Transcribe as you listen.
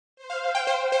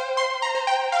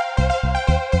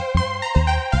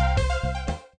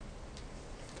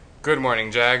Good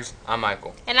morning, Jags. I'm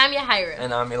Michael. And I'm Yahaira.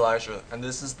 And I'm Elijah. And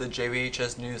this is the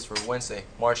JVHS news for Wednesday,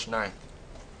 March 9th.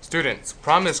 Students,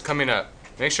 prom is coming up.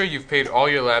 Make sure you've paid all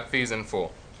your lab fees in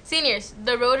full. Seniors,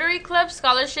 the Rotary Club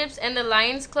scholarships and the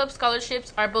Lions Club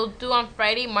scholarships are both due on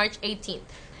Friday, March 18th.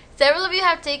 Several of you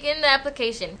have taken the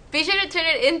application. Be sure to turn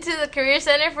it into the Career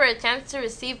Center for a chance to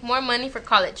receive more money for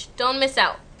college. Don't miss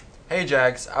out. Hey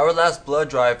Jags, our last blood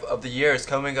drive of the year is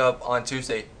coming up on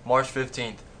Tuesday, March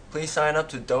 15th. Please sign up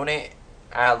to donate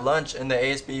at lunch in the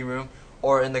ASB room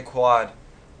or in the quad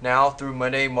now through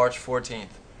Monday, March 14th.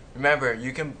 Remember,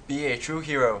 you can be a true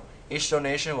hero. Each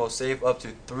donation will save up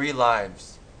to 3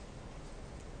 lives.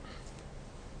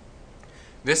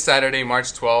 This Saturday,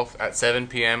 March 12th at 7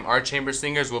 p.m., our chamber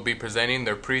singers will be presenting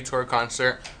their pre-tour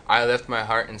concert, I Left My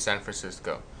Heart in San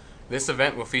Francisco. This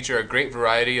event will feature a great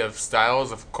variety of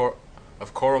styles of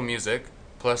choral music,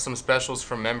 plus some specials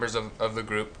from members of the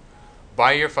group.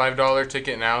 Buy your $5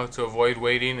 ticket now to avoid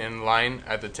waiting in line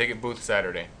at the ticket booth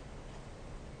Saturday.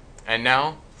 And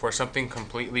now, for something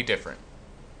completely different.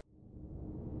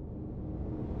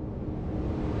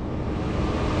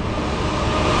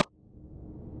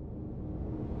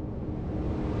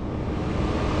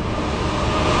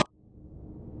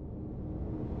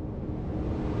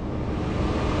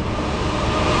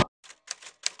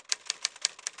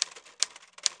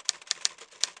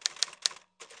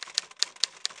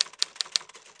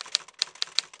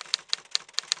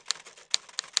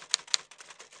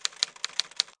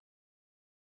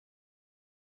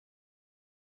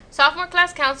 Sophomore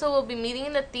Class Council will be meeting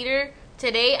in the theater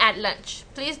today at lunch.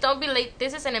 Please don't be late.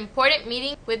 This is an important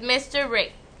meeting with Mr.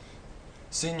 Ray.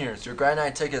 Seniors, your grad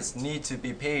night tickets need to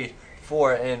be paid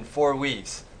for in 4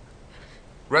 weeks.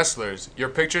 Wrestlers, your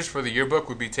pictures for the yearbook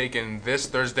will be taken this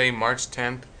Thursday, March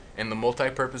 10th in the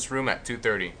multi-purpose room at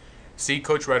 2:30. See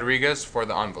Coach Rodriguez for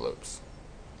the envelopes.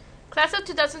 Class of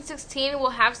 2016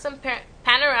 will have some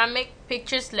panoramic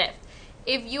pictures left.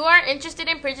 If you are interested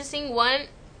in purchasing one,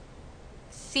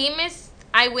 see Miss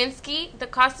Iwinski. The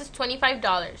cost is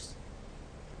 $25.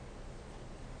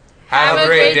 Have a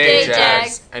great day,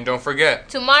 Jags. And don't forget,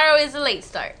 tomorrow is a late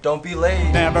start. Don't be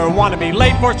late. Never want to be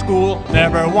late for school.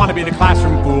 Never want to be the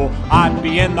classroom fool. I'd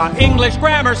be in the English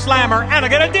grammar slammer and I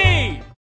get a D.